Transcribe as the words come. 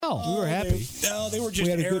well. We were happy. No, they were just We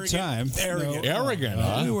had a arrogant. good time. Arrogant. Arrogant,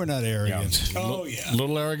 huh? We were not arrogant. Oh, yeah.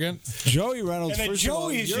 Little arrogant? Joey Reynolds, And then first of all,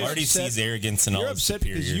 Joey's you're just- Marty upset- sees arrogance in all You're his upset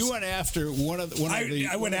because superiors. you went after one of the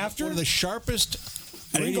I went after? one of the sharpest.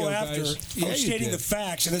 I didn't go radio after. guys. I Yeah, was you stating did. the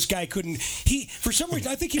facts, and this guy couldn't. He, for some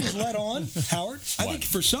reason, I think he was led on, Howard. I think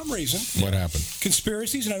for some reason, What happened?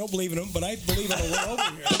 conspiracies, and I don't believe in them, but I believe in the way over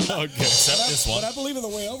here. Okay. Except this one. But I believe in the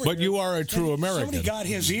way over But here. you are a true American. Somebody got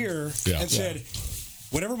his ear Yeah. and said,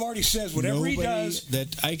 whatever Marty says, whatever he does, that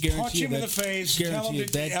I guarantee punch you him in that, the face, tell guarantee him you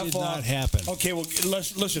to that F did off. not happen. Okay, well,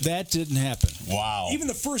 listen. That didn't happen. Wow. Even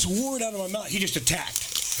the first word out of my mouth, he just attacked.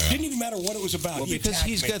 Didn't even matter what it was about. Well, he because attacked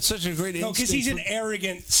he's me. got such a great instinct. No, because he's an for-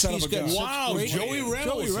 arrogant son He's of a got gun. such Wow, great- Joey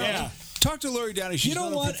Reynolds. Yeah. Talk to Lori Downey. She's You know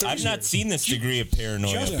known him what? for 30 I've not years. seen this degree of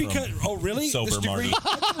paranoia Just because, from really? sober This degree?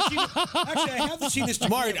 Marty. Actually, I haven't seen this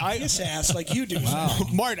degree Mart, of I- piss ass like you do.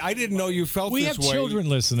 Mart, I didn't know you felt We this have way. children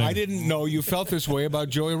listening. I didn't know you felt this way about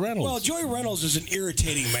Joey Reynolds. Well, Joey Reynolds is an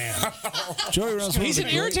irritating man. Joey Reynolds. He's an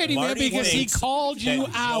irritating man Marty because he thinks called you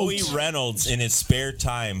that out. Joey Reynolds, in his spare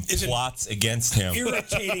time, Is it- plots against him.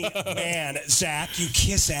 Irritating man, Zach, you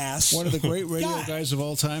kiss ass. One of the great radio God. guys of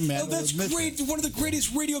all time, Matt. Oh, that's will admit great. that. One of the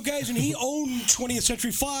greatest radio guys, and he owned 20th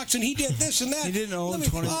Century Fox, and he did this and that. He didn't own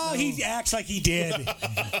 20th. Oh, he acts like he did.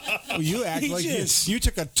 Well, you act He like just- you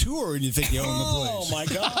took a tour and you think you own the Oh place.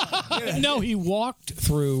 my God! No, he walked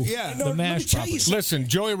through Yeah. No, the let me MASH tell you property. something. Listen,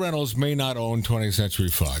 Joey Reynolds may not own 20th Century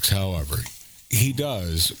Fox. However, he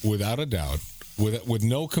does, without a doubt, with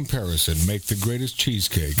no comparison, make the greatest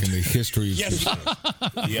cheesecake in the history of Yes.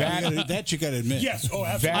 cheesecake. That you got to admit. Yes. Oh,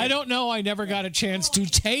 absolutely. I don't know. I never got a chance to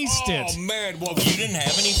taste Oh, it. man. Well, You didn't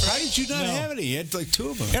have any How friends? did you not have any? You had like two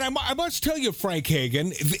of them. and I must tell you, Frank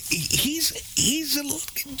Hagan, he's a little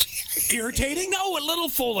Irritating? No, a little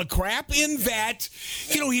full of crap in that,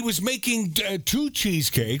 he was making two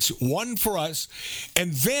cheesecakes, one for us,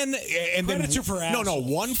 and then Credits are for no, assholes.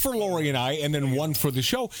 one for Lori and I, and then one for the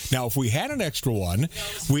show. Now, if we had an extra one,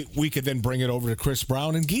 we could then bring it over to Chris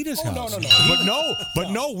Brown and Gita's Oh, no, house. no.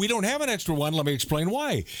 But no, we don't have an extra one. Let me explain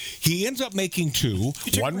why. He ends up making two.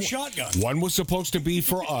 You took a shotgun. One was supposed to be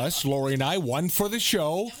for us, Lori and I. One for the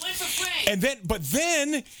show. And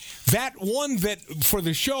then that one that for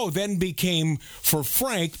the show then became for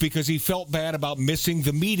Frank because he felt bad about missing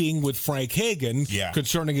the meeting with Frank Hagan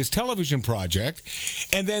concerning his television project.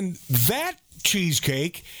 And then that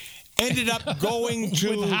cheesecake ended up going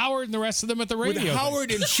to With Howard and the rest of them at the radio. with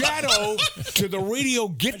Howard and Shadow to the radio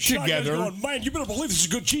get together. Going, man, you better believe this is a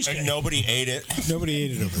good cheesecake. And nobody ate it. Nobody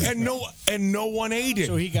ate it over there. And no one ate it.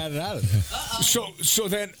 So he got it out of there. So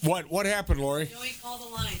then what happened, Lori? Joey called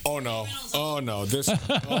the line. Oh no. This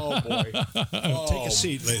oh boy. Take a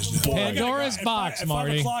seat, ladies and gentlemen. Pandora's At box, at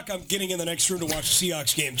Marty. 5 o'clock, I'm getting in the next room to watch the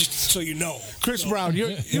Seahawks game, just so you know. Chris Brown,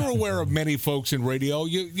 you're aware of many folks in radio.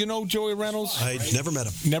 You know Joey Reynolds? I never met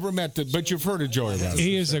him. Never met but you've heard of Joey Reynolds.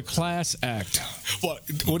 He is a class act. What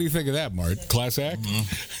do you think of that, Mart? Class act?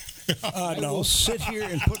 No. We'll sit here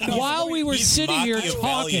and put. While we were He's sitting here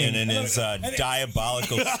Machiavellian talking, in his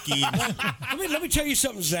diabolical scheme. Let me tell you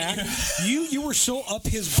something, Zach. You were so up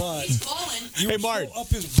his butt. He's calling. You Hey, were Mart. so up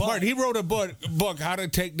his butt. Mart, he wrote a book, How to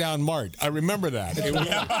Take Down Mart. I remember that. It was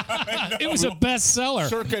it was a bestseller.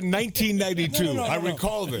 circa 1992. No. I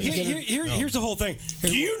recall this. Here's the whole thing.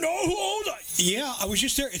 Do you know who owns it? Yeah, I was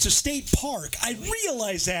just there. It's a state park. I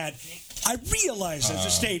realize that. It's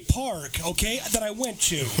a state park, okay, that I went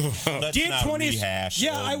to. Let's not rehash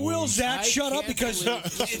Yeah, old I will, wounds. Zach. I Shut up can't because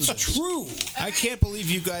it's true. I can't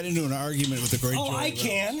believe you got into an argument with the great. Oh, Joey I Reynolds.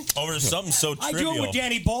 can. Over something so I trivial. do it with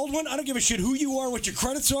Danny Baldwin. I don't give a shit who you are, what your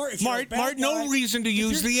credits are. If you're a Mart, bad no guy, reason to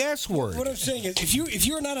use the S word. What I'm saying is, if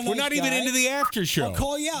you're not a nice We're not even guy, into the after show. I'll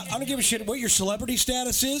call you out. I don't give a shit what your celebrity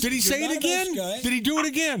status is. Did he If say you're it not a nice again? guy- Did he do it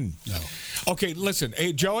again? No. Okay, listen.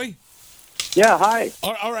 Hey, Joey? Yeah, hi.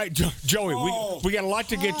 All right, Joey, Oh, we got a lot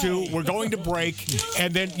to get to. We're going to break.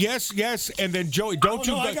 And then, yes, and then, Joey, don't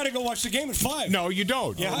you... I got to go watch the game at 5. No, you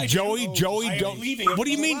don't. Yeah, I Joey, do. I am don't. leaving at What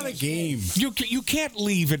do you 5. mean? Not a game. You can't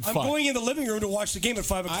leave at I'm 5. going in the living room to watch the game at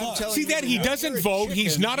 5 o'clock. telling See you that? He you're doesn't a vote.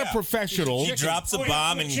 He's chicken. not a professional. He drops a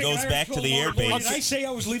bomb and Chicken, goes I back to the actually airbase. Did I say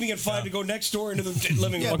I was leaving at 5 to go next door into the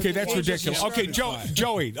living room? Okay, that's ridiculous. Okay,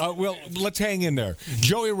 Joey, well, let's hang in there.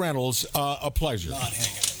 Joey Reynolds, a pleasure.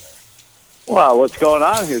 Wow, what's going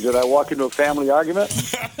on here? Did I walk into a family argument?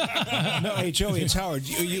 No, hey Joey, it's Howard.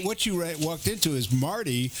 What you walked into is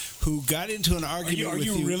Marty, who got into an argument Are with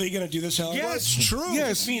you really going to do this, Howard? Yes, true.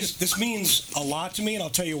 Yes. This means a lot to me, and I'll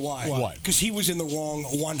tell you why. Why? Because he was in the wrong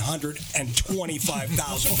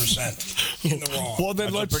 125,000% in the wrong. Well,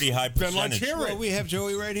 then That's a pretty high then let's percentage. hear Well, it. we have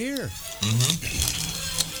Joey right here.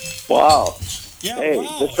 Wow. Yeah, Hey,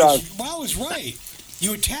 wow. this sounds- Wow is right.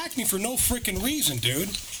 You attacked me for no freaking reason, dude.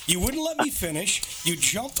 You wouldn't let me finish. You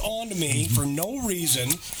jumped onto me for no reason.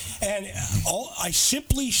 And I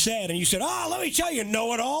simply said, and you said, let me tell you,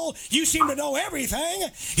 know-it-all. You seem to know everything.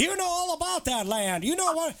 You know all about that land. You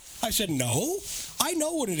know what? I said, no. I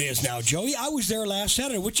know what it is now, Joey. I was there last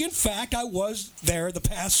Saturday, which, in fact, I was there the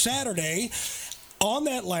past Saturday. On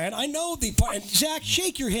that land, I know the part. And Zach,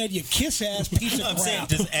 shake your head, you kiss-ass piece of crap. I'm saying,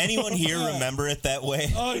 does anyone here remember it that way?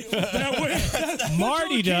 That way.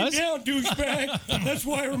 Marty does. Yeah, douchebag. That's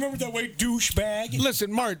why I remember that way, douchebag.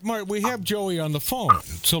 Listen, Mart, we have Joey on the phone,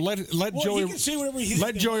 so let Joey he can say whatever he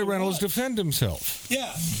let Joey Reynolds wants. defend himself.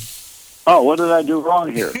 Yeah. Oh, what did I do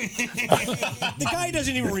wrong here? The guy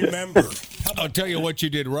doesn't even remember. I'll tell you what you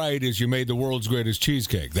did right is you made the world's greatest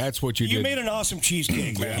cheesecake. That's what you did. You made an awesome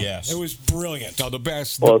cheesecake, man. Yes. It was brilliant. No, the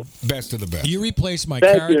best Well, of the best. You replaced my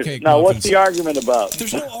Thank carrot you. cake Now, what's muffins. the argument about?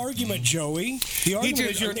 There's no argument, Joey. The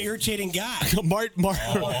argument is you're an irritating guy. Mart,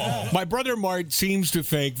 my brother Mart seems to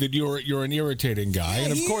think that you're an irritating guy, Yeah,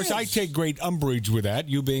 and of he course is. I take great umbrage with that.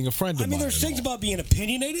 You being a friend of I mean, mine. there's things about being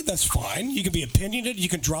opinionated. That's fine. You can be opinionated. You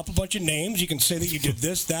can drop a bunch of names. You can say that you did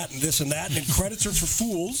this, that, and this, and that, and then credits are for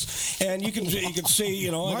fools. And you can say,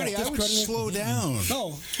 Marty, I would slow down.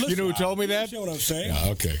 No, You know who told me that? You know what I'm saying?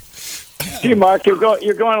 Yeah, okay. Gee, Mark, you're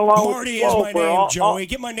going along Marty with is the my flow. name, Joey.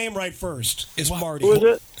 Get my name right first. It's Marty. Who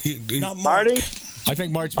is it? Not Mark. Marty? I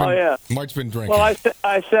think Mart's Oh, yeah. been drinking. Well,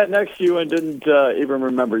 I sat next to you and didn't even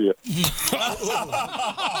remember you.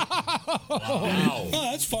 Oh,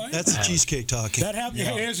 that's fine. That's the cheesecake talking. That happens.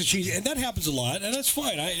 It is a cheese, and that happens a lot, and that's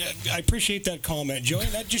fine. I appreciate that comment, Joey.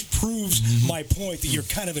 That just proves my point that you're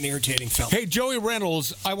kind of an irritating fella. Hey, Joey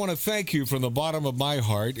Reynolds, I want to thank you from the bottom of my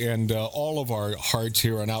heart and all of our hearts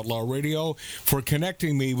here on Outlaw Radio for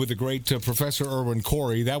connecting me with the great Professor Irwin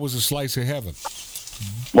Corey. That was a slice of heaven.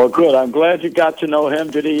 Well, good. I'm glad you got to know him.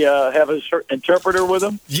 Did he have his interpreter with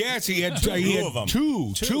him? Yes, he had of them.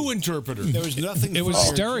 two interpreters. There was nothing. It was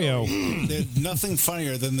stereo. There's nothing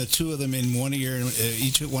funnier than the two of them in one ear,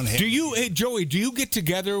 each at one hand. Hey, Joey, do you get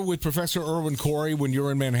together with Professor Irwin Corey when you're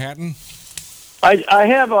in Manhattan? I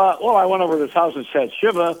have. I went over to his house and said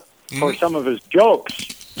Shiva for some of his jokes.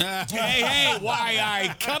 Hey,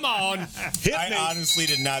 why? Come on. I honestly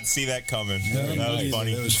did not see that coming. That was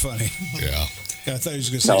funny. That was funny. Yeah. I thought he was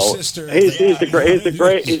going to say No, sister. he's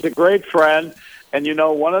a great friend. And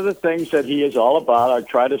one of the things that he is all about, I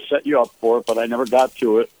tried to set you up for it, but I never got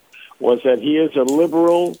to it, was that he is a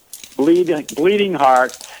liberal, bleeding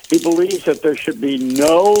heart. He believes that there should be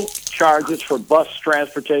no charges for bus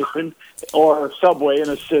transportation or subway in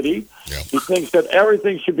a city. Yeah. He thinks that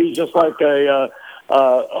everything should be just like a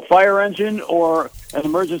fire engine or an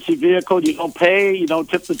emergency vehicle. You don't pay, you don't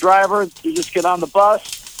tip the driver, you just get on the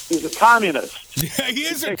bus. He's a communist. Yeah, he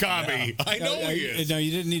is a commie. I know he is. No,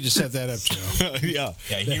 you didn't need to set that up, Joe. Yeah.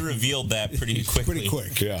 Yeah, he revealed that pretty quickly. Pretty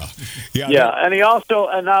quick. Yeah. And he also,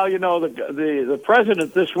 and now the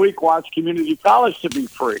president this week wants community college to be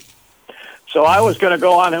free. So I was going to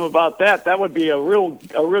go on him about that. That would be a real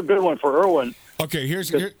good one for Irwin. Okay,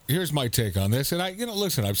 here's my take on this, and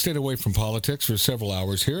listen, I've stayed away from politics for several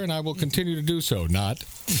hours here, and I will continue to do so. Not.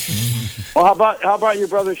 Well, how about your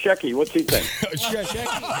brother Shecky? What's he think?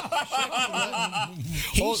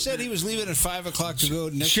 He said he was leaving at 5 o'clock to go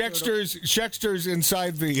next. Shexter's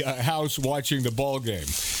inside the house watching the ball game,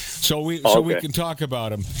 so we can talk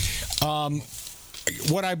about him.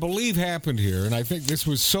 What I believe happened here, and I think this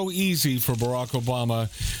was so easy for Barack Obama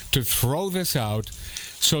to throw this out.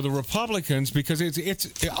 So the Republicans, because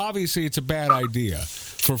it's obviously it's a bad idea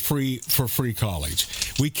for free college.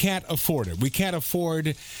 We can't afford it. We can't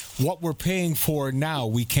afford what we're paying for now.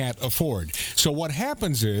 We can't afford. So what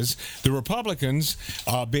happens is the Republicans,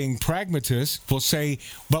 being pragmatists, will say,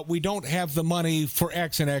 "But we don't have the money for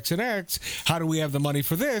X and X and X. How do we have the money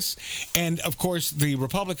for this?" And of course, the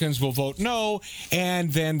Republicans will vote no,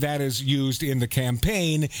 and then that is used in the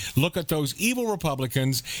campaign. Look at those evil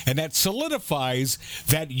Republicans, and that solidifies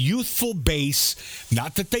that youthful base.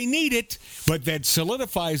 Not that they need it, but that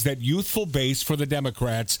solidifies that youthful base for the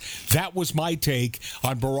Democrats. That was my take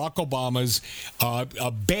on Barack Obama's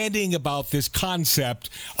banding about this concept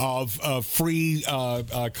of free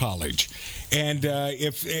college. And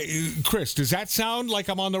if Chris, does that sound like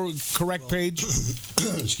I'm on the correct page?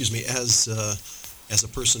 Excuse me, as a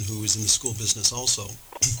person who is in the school business also.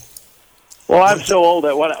 Well, I'm so old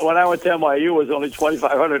that when I went to NYU, it was only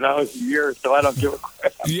 $2,500 a year, so I don't give a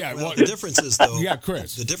crap. Yeah, well, the difference is, though. Yeah,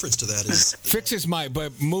 Chris. The difference to that is Fix his mic,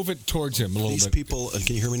 but move it towards him a little these bit. people.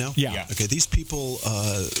 Can you hear me now? Yeah. Okay. These people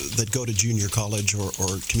that go to junior college or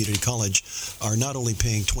community college are not only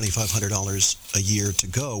paying $2,500 a year to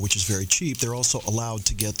go, which is very cheap. They're also allowed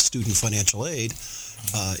to get student financial aid.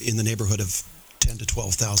 in the neighborhood of $10,000 to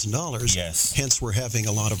 $12,000. Yes. Hence, we're having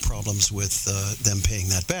a lot of problems with them paying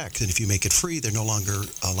that back. And if you make it free, they're no longer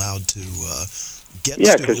allowed to get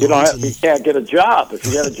because student loans. you can't get a job. If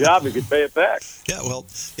you had a job, you could pay it back. Yeah, well,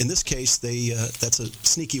 in this case, that's a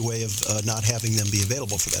sneaky way of not having them be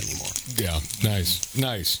available for that anymore. Yeah,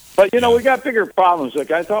 nice. But, we got bigger problems.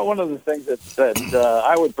 Look, I thought one of the things that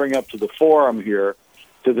I would bring up to the forum here,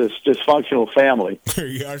 to this dysfunctional family,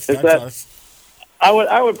 Yes, is that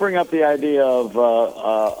I would bring up the idea of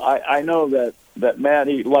I know that Matt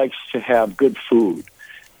likes to have good food,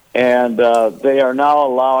 and they are now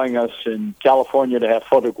allowing us in California to have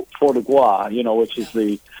foie de gras, which is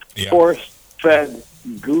the force-fed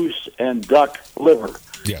goose and duck liver.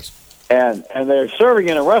 Yes. And they're serving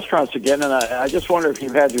it in restaurants again, and I just wonder if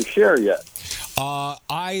you've had your share yet.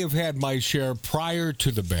 I have had my share prior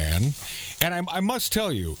to the ban, and I must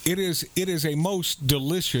tell you, it is a most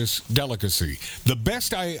delicious delicacy. The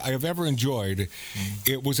best I have ever enjoyed,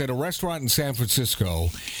 it was at a restaurant in San Francisco,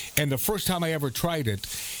 and the first time I ever tried it,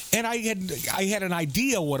 and I had an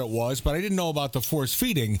idea what it was, but I didn't know about the force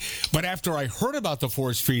feeding. But after I heard about the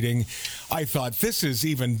force feeding, I thought, this is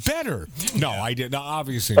even better. No, I did not.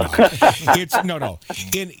 Obviously not. It's no.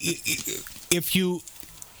 If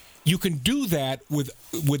you can do that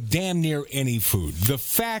with damn near any food. The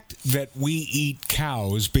fact that we eat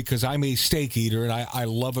cows, because I'm a steak eater and I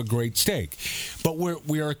love a great steak, but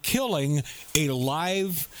we are killing a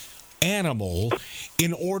live animal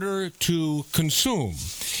in order to consume.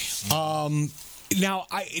 Now,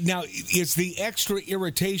 is the extra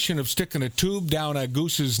irritation of sticking a tube down a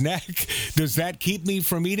goose's neck, does that keep me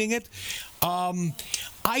from eating it?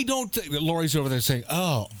 I don't think Lori's over there saying,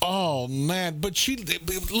 oh man, but she eats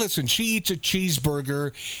a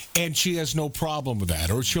cheeseburger and she has no problem with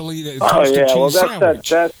that, or she'll eat a toasted cheese sandwich.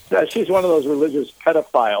 That's she's one of those religious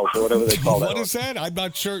pedophiles or whatever they call that. What is that? I'm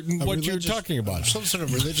not certain what you're talking about. Some sort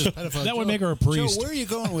of religious pedophile. That would make her a priest. Joe, where are you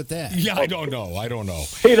going with that? Yeah, I don't know.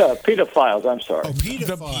 Pedophiles, I'm sorry.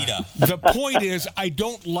 The point is, I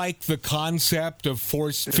don't like the concept of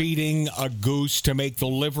force feeding a goose to make the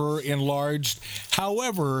liver enlarged.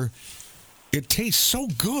 However, it tastes so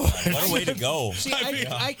good. What a way to go. See,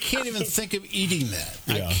 I can't even think of eating that.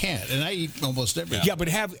 Yeah. I can't, and I eat almost everything. Yeah, but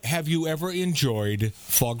have you ever enjoyed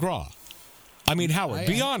foie gras? I mean, Howard,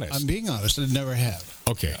 be honest. I'm being honest. I never have.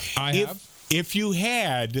 Okay. I have. If you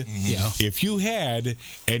had,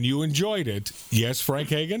 and you enjoyed it, yes, Frank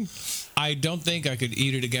Hagan? I don't think I could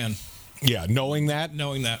eat it again. Yeah, knowing that?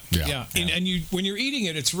 Yeah. And you, when you're eating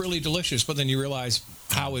it, it's really delicious, but then you realize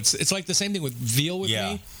how it's like the same thing with veal with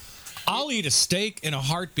me. I'll eat a steak in a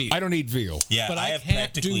heartbeat. I don't eat veal. Yeah, but I have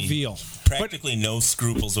can't do veal. Practically no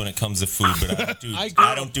scruples when it comes to food, but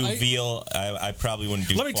I don't do veal. I probably wouldn't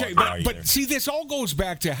do. Let me tell you, but see, this all goes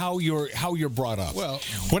back to how you're brought up. Well,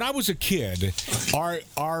 when I was a kid,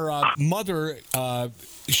 our mother.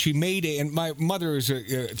 She made and my mother is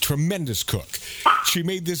a tremendous cook. She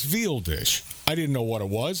made this veal dish. I didn't know what it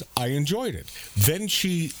was. I enjoyed it. Then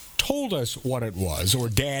she told us what it was, or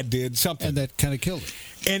Dad did something. And that kind of killed it.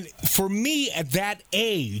 And for me, at that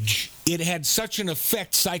age, it had such an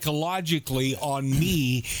effect psychologically on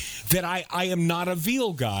me that I am not a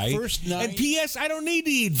veal guy. And P.S., I don't need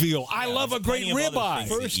to eat veal. I love a great ribeye.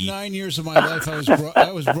 First 9 years of my life,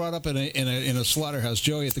 I was brought up in a slaughterhouse,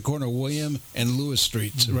 Joey, at the corner of William and Lewis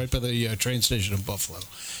Streets, right by the train station in Buffalo.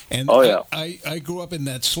 And I grew up in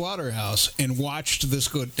that slaughterhouse and watched this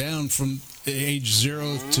go down from age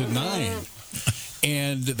 0 to 9.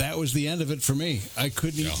 And that was the end of it for me. I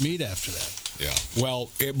couldn't eat meat after that. Yeah.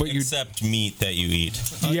 Well, except meat that you eat.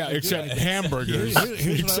 Yeah, except hamburgers.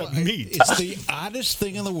 Except meat. It's the oddest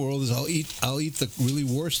thing in the world. Is I'll eat the really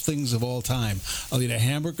worst things of all time. I'll eat a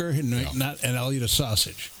hamburger and I'll eat a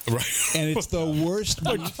sausage. Right. And it's the worst.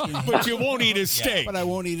 But you won't eat a steak. But I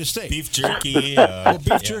won't eat a steak. Beef jerky.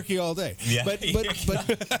 Beef jerky all day. Yeah. But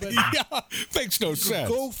makes no sense.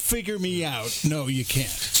 Go figure me out. No, you can't.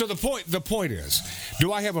 So the point is,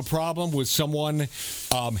 do I have a problem with someone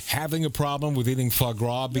having a problem with eating foie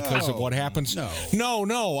gras because of what happens? No.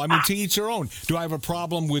 I mean, to each their own. Do I have a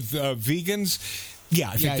problem with vegans? Yeah,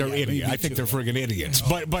 I think they're idiots. I think they're friggin' idiots.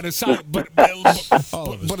 But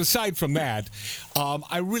aside from that,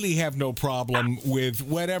 I really have no problem with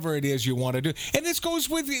whatever it is you want to do. And this goes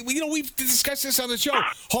with we've discussed this on the show.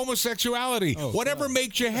 Homosexuality, whatever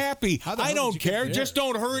makes you happy. I don't care. Just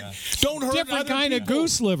don't hurt. Don't hurt. Different other kind people. of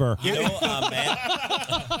goose liver. Man.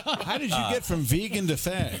 How did you get from vegan to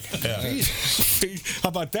fag? How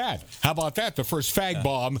about that? The first fag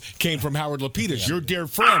bomb came from Howard Lapidus, your dear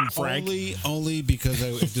friend, Frank. Only because because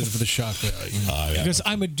I did it for the shock value. Because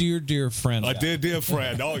I'm a dear friend. A dear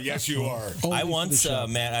friend. Oh, yes, you are. I once,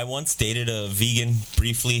 Matt, I once dated a vegan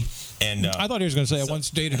briefly. And I thought he was going to say I once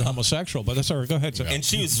dated a homosexual, but that's all right. Go ahead, sir. And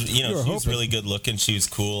she was, she was really good looking. She was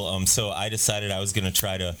cool. So I decided I was going to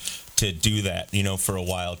try to do that, for a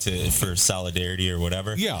while for solidarity or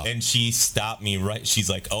whatever. Yeah. And she stopped me right. She's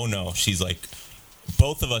like, "Oh no." She's like,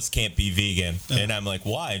 "Both of us can't be vegan." And I'm like,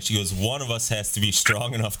 "Why?" And she goes, "One of us has to be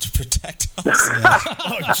strong enough to protect us."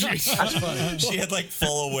 Oh, jeez. She had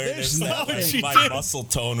full awareness that my muscle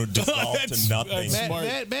tone would dissolve to nothing.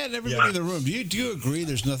 Matt, and everybody in the room, do you agree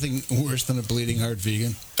there's nothing worse than a bleeding heart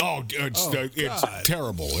vegan? Oh, it's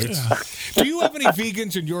terrible. Do you have any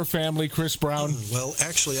vegans in your family, Chris Brown? Well,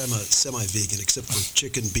 actually, I'm a semi-vegan, except for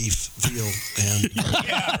chicken, beef, veal, and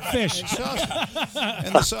fish.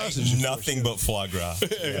 And the sausage. Nothing but foie gras.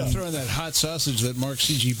 Throwing that hot sausage that Mark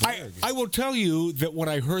C.G. Berg. I will tell you that when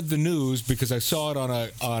I heard the news, because I saw it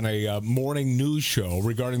on a morning news show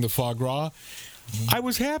regarding the foie gras, I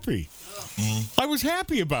was happy. I was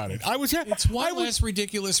happy about it. It's one less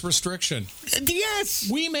ridiculous restriction. Yes,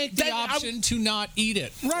 we make the option to not eat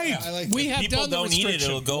it. Right. Yeah, we have people done the don't eat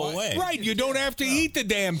restriction. it; it'll go away. Right. You don't have to eat the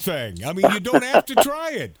damn thing. I mean, you don't have to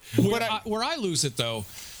try it. Where I lose it though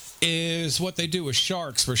is what they do with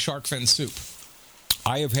sharks for shark fin soup.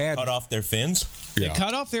 I have had cut off their fins. They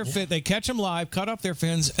cut off their fin. They catch them live, cut off their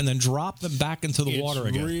fins, and then drop them back into the water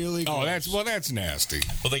again. Really? That's nasty.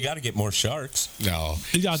 Well, they got to get more sharks. No,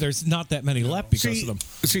 there's not that many left because of them.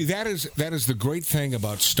 See, that is the great thing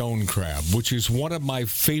about stone crab, which is one of my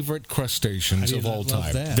favorite crustaceans of all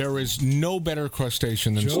time. There is no better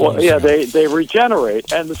crustacean than stone crab. They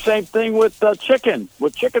regenerate, and the same thing with chicken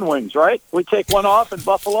wings, right? We take one off in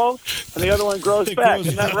Buffalo, and the other one grows back.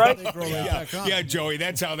 Isn't that right? Yeah, Joey,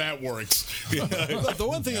 that's how that works. The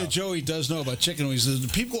one thing that Joey does know about chicken wings is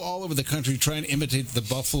the people all over the country try and imitate the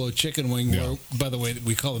buffalo chicken wing. Or, by the way,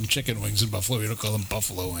 we call them chicken wings in Buffalo. We don't call them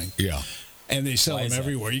buffalo wing. Yeah, and they sell them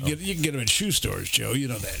everywhere. You can get them in shoe stores, Joe. You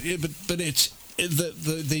know that. But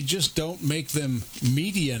they just don't make them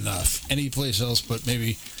meaty enough anyplace else. But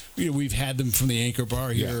maybe we've had them from the Anchor Bar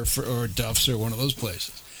here or Duff's or one of those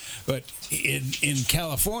places. But in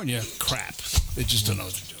California, crap. They just don't know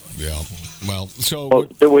what they're doing. Yeah. Well, so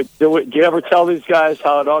do you ever tell these guys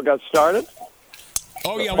how it all got started?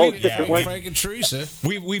 Oh yeah, Frank and Teresa.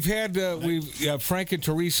 We've had Frank and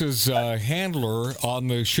Teresa's handler on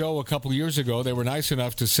the show a couple of years ago. They were nice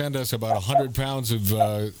enough to send us about 100 pounds of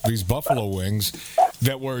these buffalo wings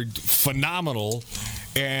that were phenomenal,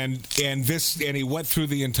 and he went through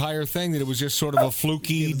the entire thing. That it was just sort of a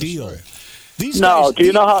fluky deal. Do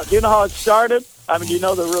you know how it started? I mean, you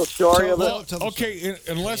know the real story of it? Okay,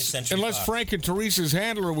 unless Frank and Teresa's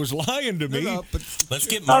handler was lying to me. Let's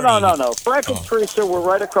get Marty. No. Frank and Teresa were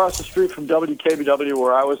right across the street from WKBW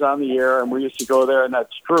where I was on the air, and we used to go there, and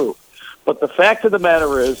that's true. But the fact of the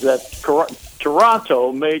matter is that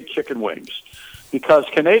Toronto made chicken wings because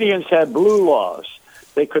Canadians had blue laws.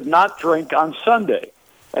 They could not drink on Sunday,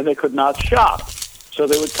 and they could not shop. So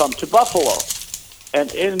they would come to Buffalo.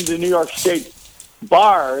 And in the New York State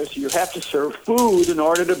bars, you have to serve food in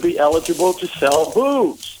order to be eligible to sell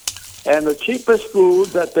booze. And the cheapest food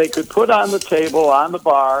that they could put on the table on the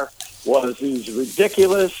bar was these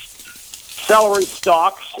ridiculous celery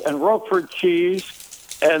stalks and Roquefort cheese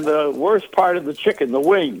and the worst part of the chicken, the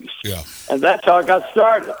wings. Yeah. And that's how it got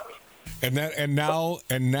started. And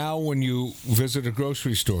now when you visit a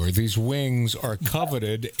grocery store, these wings are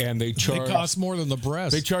coveted and they cost more than the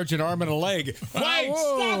breast. They charge an arm and a leg. Wait,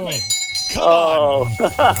 stop it! Come on.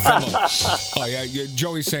 Oh yeah,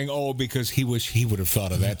 Joey's saying because he wish he would have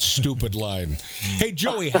thought of that stupid line. Hey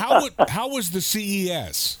Joey, how was the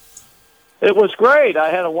CES? It was great.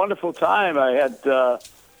 I had a wonderful time. I had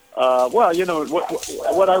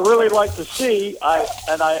what I really liked to see,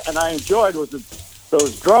 I enjoyed was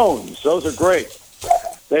those drones. Those are great.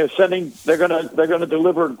 They're gonna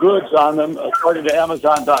deliver goods on them according to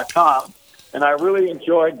Amazon.com, and I really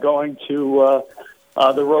enjoyed going to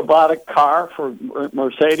the robotic car for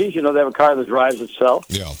Mercedes. They have a car that drives itself.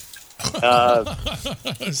 Yeah.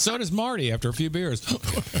 So does Marty after a few beers.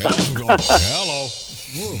 Hello.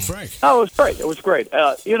 Whoa, Frank. Oh, it was great.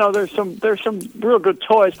 There's some real good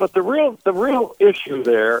toys, but the real issue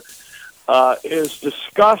there is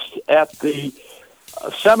discussed at the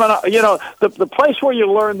seminar. The place where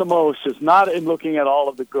you learn the most is not in looking at all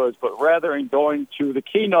of the goods, but rather in going to the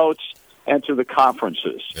keynotes and to the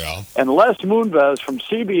conferences. Yeah. And Les Moonves from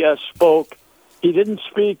CBS spoke. He didn't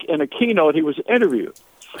speak in a keynote. He was interviewed.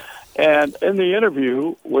 And in the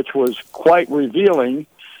interview, which was quite revealing,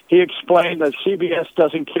 he explained that CBS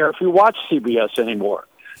doesn't care if you watch CBS anymore.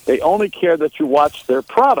 They only care that you watch their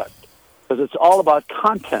product because it's all about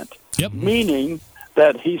content. Yep. Meaning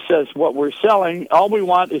that he says what we're selling, all we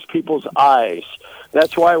want is people's eyes.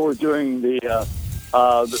 That's why we're doing the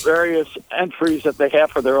various entries that they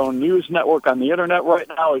have for their own news network on the internet right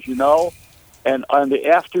now, as you know, and on the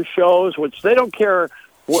after shows, which they don't care.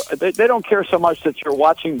 They don't care so much that you're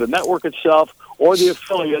watching the network itself or the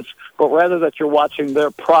affiliates, but rather that you're watching their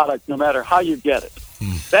product, no matter how you get it.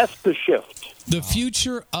 That's the shift. The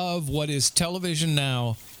future of what is television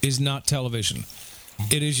now is not television.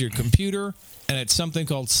 It is your computer, and it's something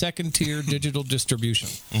called second-tier digital distribution.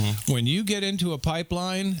 When you get into a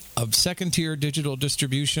pipeline of second-tier digital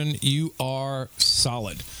distribution, you are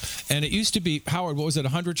solid. And it used to be, Howard, what was it,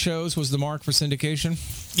 100 shows was the mark for syndication?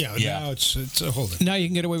 Yeah. Now it's a hold it. Now you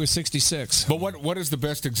can get away with 66. But what is the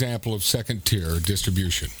best example of second-tier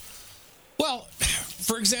distribution? Well,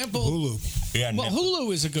 for example, Hulu. Yeah, well,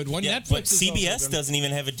 Hulu is a good one. Yeah, Netflix but is also CBS good. doesn't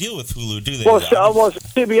even have a deal with Hulu, do they? Well,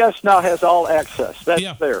 CBS now has all access. That's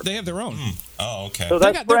Yeah, theirs. they have their own. Oh, okay. So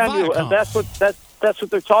They that's got their brand new, Viacom. and that's what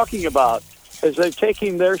they're talking about. Is they're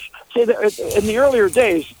taking their in the earlier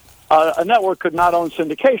days, a network could not own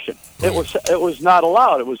syndication. It was not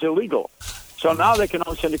allowed. It was illegal. So now they can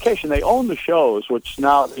own syndication. They own the shows, which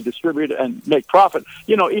now they distribute and make profit.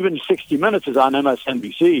 You know, even 60 Minutes is on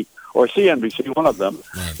MSNBC or CNBC, one of them.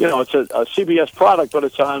 Right. You know, it's a CBS product, but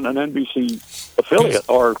it's on an NBC affiliate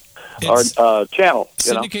or channel.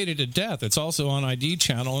 Syndicated to death. It's also on ID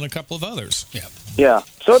Channel and a couple of others. Yeah. Yeah.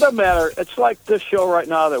 So it doesn't matter. It's like this show right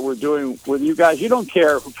now that we're doing with you guys. You don't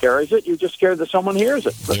care who carries it. You're just scared that someone hears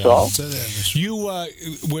it. That's all. You,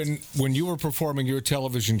 when you were performing your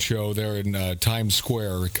television show there in Times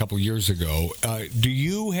Square a couple years ago, do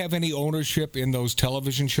you have any ownership in those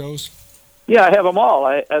television shows? Yeah, I have them all.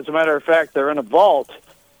 As a matter of fact, they're in a vault.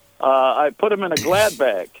 I put them in a Glad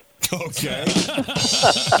bag. Okay.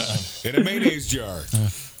 In a mayonnaise jar.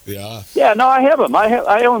 Yeah. Yeah, no, I have them.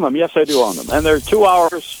 I own them. Yes, I do own them. And they're 2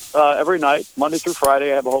 hours every night, Monday through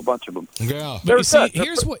Friday. I have a whole bunch of them. Yeah. But you see,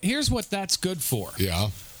 good. here's what that's good for. Yeah.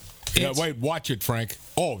 Yeah, wait, watch it, Frank.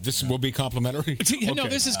 Oh, this will be complimentary? Yeah, no, Okay.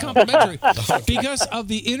 this is complimentary. Because of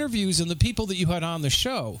the interviews and the people that you had on the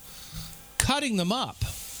show, cutting them up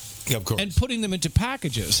Of course. and putting them into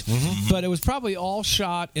packages. But it was probably all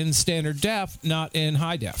shot in standard def, not in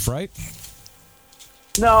high def, right?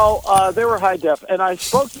 No, they were high def. And I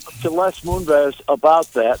spoke to Les Moonves about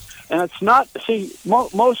that. And it's not,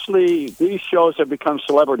 mostly these shows have become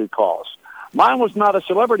celebrity calls. Mine was not a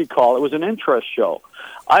celebrity call. It was an interest show.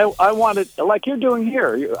 I wanted, like you're doing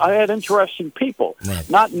here, I had interesting people, Right.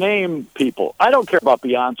 not name people. I don't care about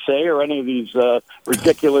Beyonce or any of these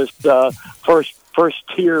ridiculous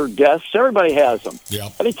first-tier guests. Everybody has them. Yeah.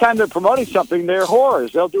 Anytime they're promoting something, they're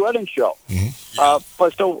whores. They'll do any show.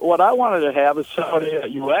 But so what I wanted to have is somebody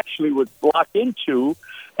that you actually would lock into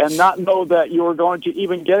and not know that you were going to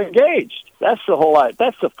even get engaged. That's the whole.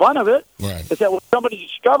 That's the fun of it. Right. Is that when somebody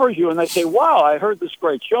discovers you and they say, "Wow, I heard this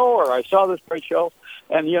great show," or "I saw this great show,"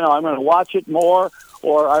 and I'm going to watch it more,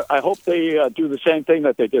 or I hope they do the same thing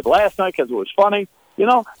that they did last night because it was funny.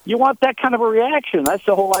 You want that kind of a reaction. That's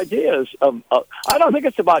the whole idea. I don't think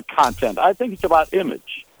it's about content. I think it's about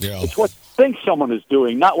image. Yeah. It's what you think someone is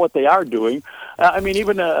doing, not what they are doing. I mean,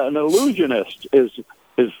 even an illusionist is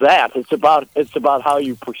that. It's about how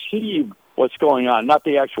you perceive what's going on, not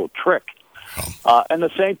the actual trick. And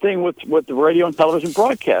the same thing with the radio and television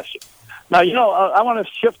broadcasting. Now, I want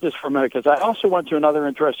to shift this for a minute because I also went to another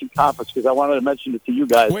interesting conference because I wanted to mention it to you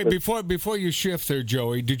guys. Wait, before you shift there,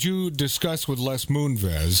 Joey, did you discuss with Les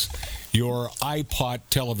Moonves your iPod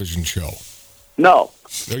television show? No.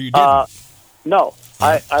 No, you didn't. No.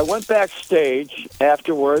 I went backstage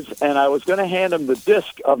afterwards, and I was going to hand him the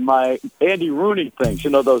disc of my Andy Rooney things,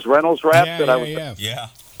 those Reynolds raps that I was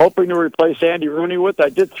hoping to replace Andy Rooney with. I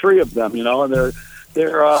did 3 of them, and they're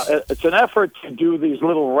it's an effort to do these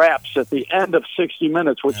little raps at the end of 60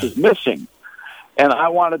 Minutes, which is missing. And I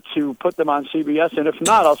wanted to put them on CBS, and if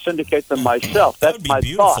not, I'll syndicate them myself. That's that would be my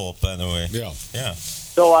beautiful, thought. by the way. Yeah. Yeah.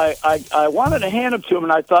 So I wanted to hand them to him,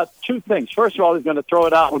 and I thought 2 things. First of all, he's going to throw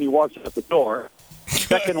it out when he walks out the door.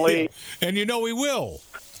 Secondly, and he will.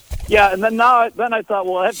 yeah, and then I thought,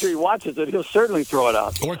 well, after he watches it, he'll certainly throw it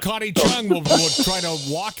out. Or Connie Chung will try to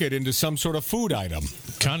walk it into some sort of food item.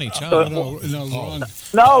 Connie Chung. No, wrong.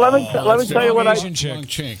 No, let me tell you what I. Asian chick. Wrong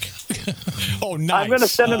chink. Oh, nice. I'm going to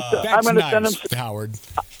send him. I'm going to send him. Howard.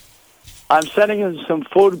 I'm sending him some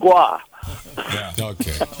food gras.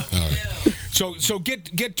 Okay. All right. So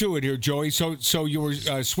get to it here, Joey. So you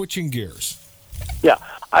were switching gears. Yeah,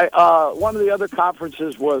 one of the other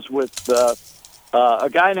conferences was with a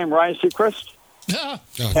guy named Ryan Seacrest. Oh,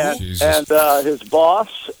 Jesus. and his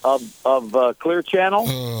boss of Clear Channel.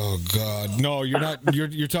 Oh God, no! You're not.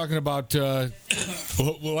 You're talking about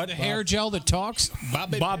what? The hair gel that talks.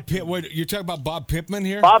 Bob Pitt. What, you're talking about Bob Pittman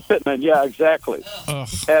here? Bob Pittman, yeah, exactly.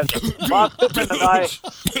 And Bob Pittman and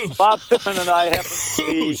I happen to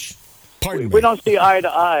be. Pardon me. We don't see eye to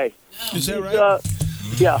eye. Is that right?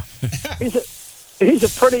 Yeah, he's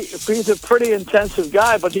a pretty intensive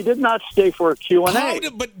guy, but he did not stay for a Q&A.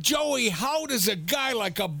 But Joey, how does a guy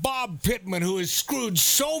like a Bob Pittman, who has screwed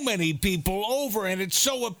so many people over, and it's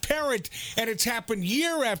so apparent, and it's happened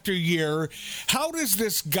year after year, how does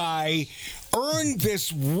this guy earn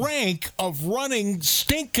this rank of running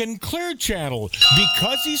stinking Clear Channel?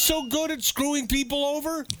 Because he's so good at screwing people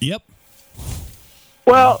over? Yep.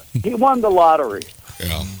 Well, he won the lottery.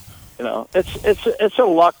 Yeah. You know, it's a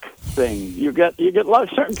luck thing. You get luck.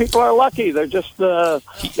 Certain people are lucky. They're just I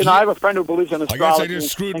have a friend who believes in I astrology. guess I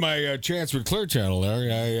just screwed my chance with Clear Channel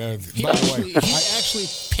there. He By the way, he actually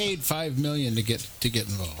paid $5 million to get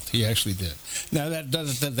involved. He actually did. Now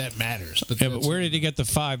that matters. But, Yeah, but where did he get the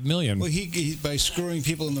 $5 million? Well, he by screwing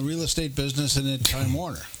people in the real estate business and at Time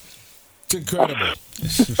Warner. it's incredible.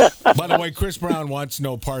 By the way, Chris Brown wants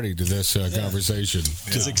no party to this conversation.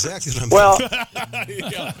 That's exactly what I'm Well,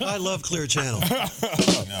 I love Clear Channel.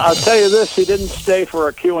 I'll tell you this: he didn't stay for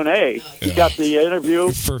a Q&A. He got the interview.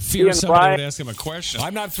 For He fear and somebody Brian- would ask him a question.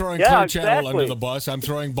 I'm not throwing Yeah, Clear Channel exactly. under the bus. I'm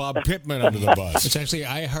throwing Bob Pittman under the bus. It's actually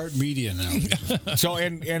iHeartMedia now. So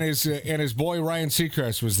and his boy Ryan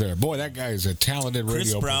Seacrest was there. Boy, that guy is a talented radio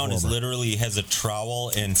Chris Brown performer. literally has a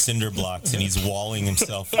trowel and cinder blocks, and he's walling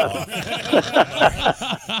himself off.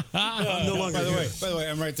 I'm no longer here. By the way,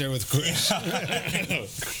 I'm right there with Chris.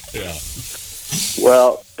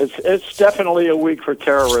 Well, it's definitely a week for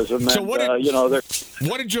terrorism. So and, what did-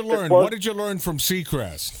 What did you learn? was- What did you learn from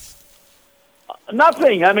Seacrest?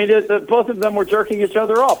 nothing. I mean, both of them were jerking each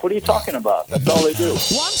other off. What are you talking about? That's all they do.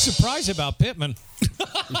 Well, I'm surprised about Pittman.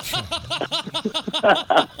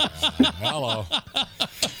 Hello.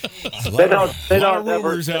 They don't A lot of ever.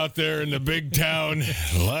 rumors out there in the big town.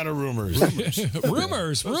 A lot of rumors.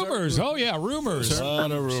 rumors. Oh, yeah, rumors. A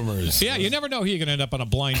lot of rumors. Yeah, you never know who you're going to end up on a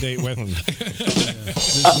blind date with.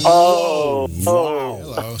 Oh,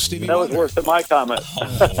 Hello, Stevie that was Wonder. worse than my comment.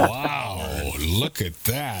 Wow. Look at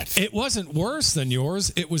that. It wasn't worse than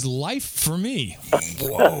yours. It was life for me.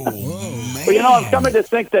 Whoa. But you know, I'm coming to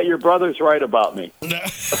think that your brother's right about me. Oh,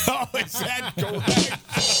 is that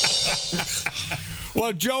correct?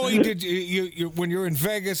 Well, Joey, did you when you're in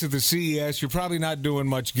Vegas at the CES, you're probably not doing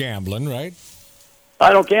much gambling, right?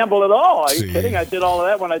 I don't gamble at all. Are you See. kidding? I did all of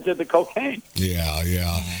that when I did the cocaine.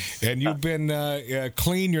 Yeah. And you've been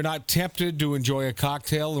clean. You're not tempted to enjoy a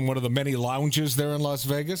cocktail in one of the many lounges there in Las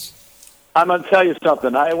Vegas? I'm going to tell you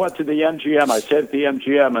something. I went to the MGM. I stayed at the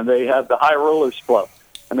MGM, and they have the High Rollers Club.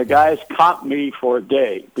 And the guys comped me for a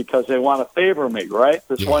day because they want to favor me, right?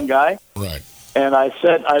 This one guy. Right. And I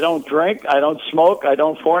said, I don't drink, I don't smoke, I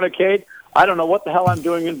don't fornicate. I don't know what the hell I'm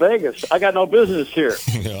doing in Vegas. I got no business here.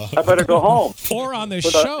 Yeah. I better go home. Or on this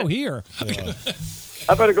With a- show here.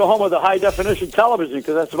 I better go home with a high-definition television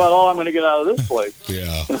because that's about all I'm going to get out of this place.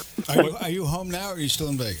 Yeah. Are you home now, or are you still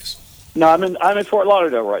in Vegas? No, I'm in Fort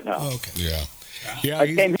Lauderdale right now. Oh, okay. Yeah. Yeah, I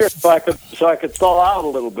came here so I could thaw out a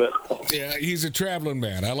little bit. yeah, he's a traveling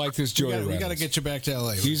man. I like this Joey We Reynolds. got to get you back to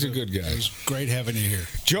L.A. He's a good guy. It was great having you here.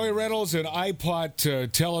 Joey Reynolds and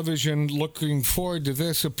iPod Television, looking forward to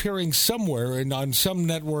this appearing somewhere and on some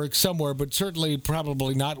network somewhere, but certainly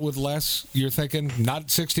probably not with less. You're thinking not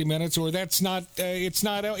 60 Minutes, or that's not.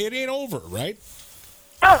 It ain't over, right?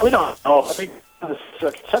 We don't know. I mean,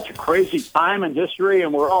 it's such a crazy time in history,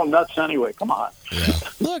 and we're all nuts anyway. Come on. Yeah.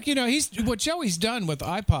 Look, what Joey's done with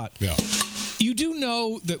iPod. Yeah. You do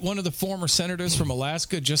know that one of the former senators from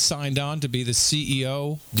Alaska just signed on to be the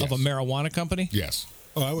CEO of a marijuana company? Yes.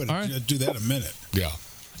 Oh, I would All right. do that in a minute. Yeah.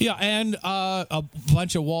 Yeah, and a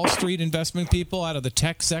bunch of Wall Street investment people out of the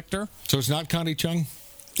tech sector. So it's not Connie Chung?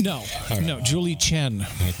 No, Julie Chen.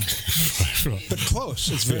 But close.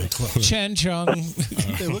 It's very close. Chen Chung.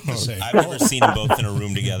 They look the same. I've never seen them both in a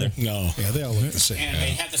room together. No. Yeah, they all look the same. And they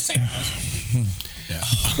have the same husband.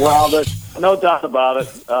 Well, there's no doubt about it.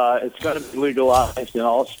 It's going to be legalized in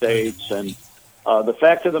all states, and the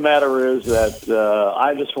fact of the matter is that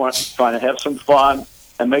I just trying to have some fun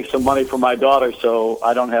and make some money for my daughter, so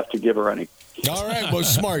I don't have to give her any. All right, well,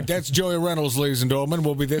 smart. That's Joey Reynolds, ladies and gentlemen.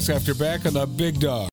 We'll be this after back on the Big Dog.